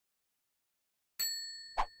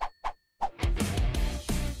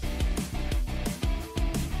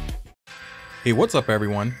Hey, what's up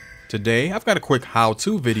everyone? Today I've got a quick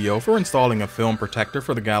how-to video for installing a film protector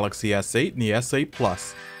for the Galaxy S8 and the S8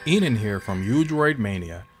 Plus. Ian here from Udroid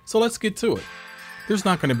Mania. So let's get to it. There's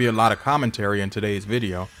not going to be a lot of commentary in today's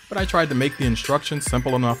video, but I tried to make the instructions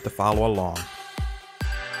simple enough to follow along.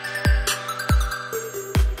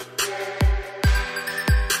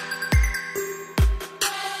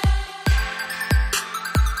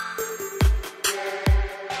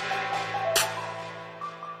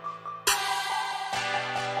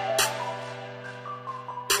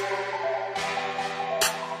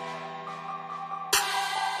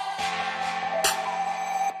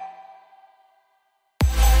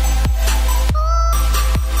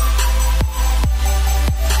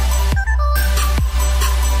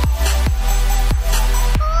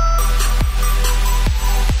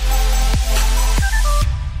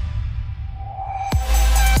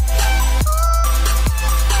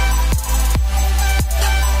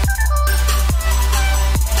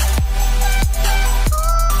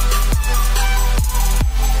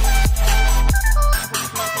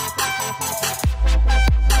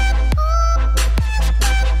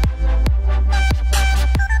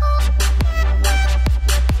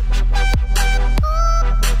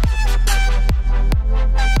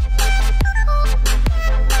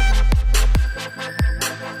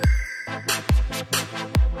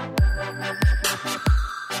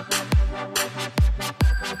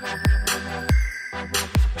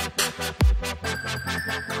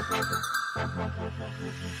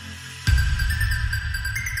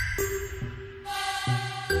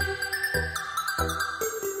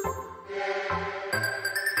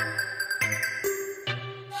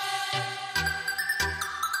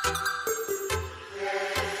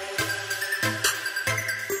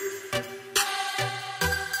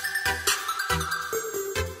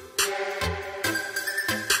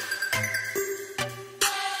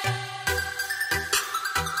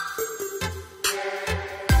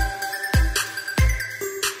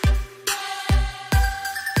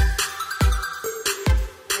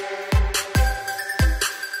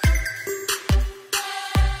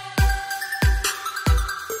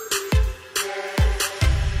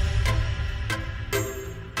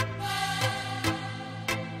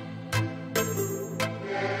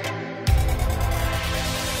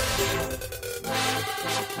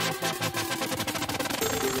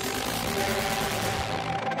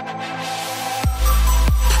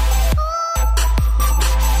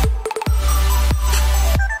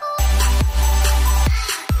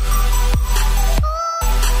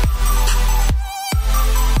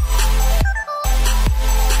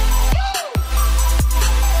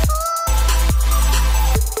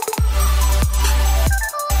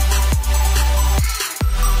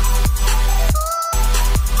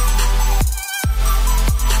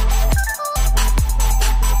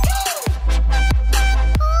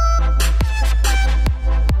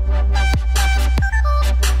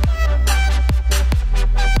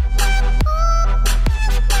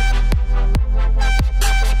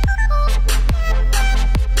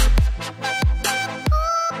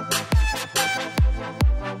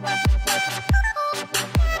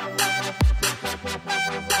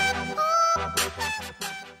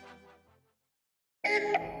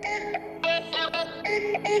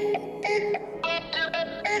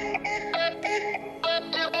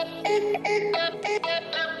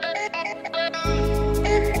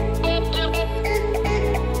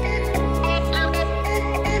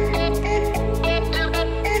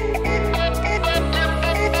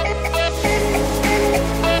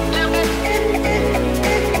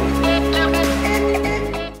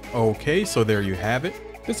 Okay, so there you have it.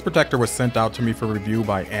 This protector was sent out to me for review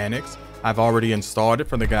by Anneks. I've already installed it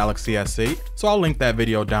for the Galaxy S8, so I'll link that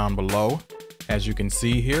video down below. As you can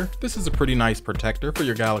see here, this is a pretty nice protector for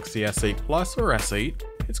your Galaxy S8 Plus or S8.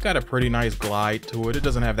 It's got a pretty nice glide to it. It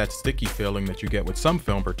doesn't have that sticky feeling that you get with some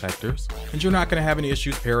film protectors, and you're not going to have any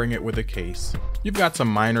issues pairing it with a case. You've got some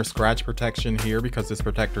minor scratch protection here because this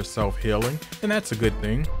protector is self-healing, and that's a good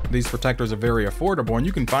thing. These protectors are very affordable and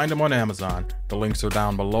you can find them on Amazon. The links are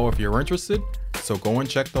down below if you're interested, so go and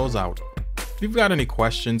check those out. If you've got any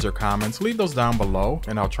questions or comments, leave those down below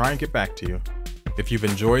and I'll try and get back to you. If you've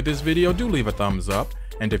enjoyed this video, do leave a thumbs up.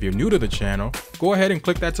 And if you're new to the channel, go ahead and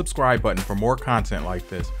click that subscribe button for more content like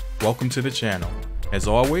this. Welcome to the channel. As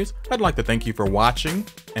always, I'd like to thank you for watching,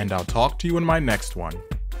 and I'll talk to you in my next one.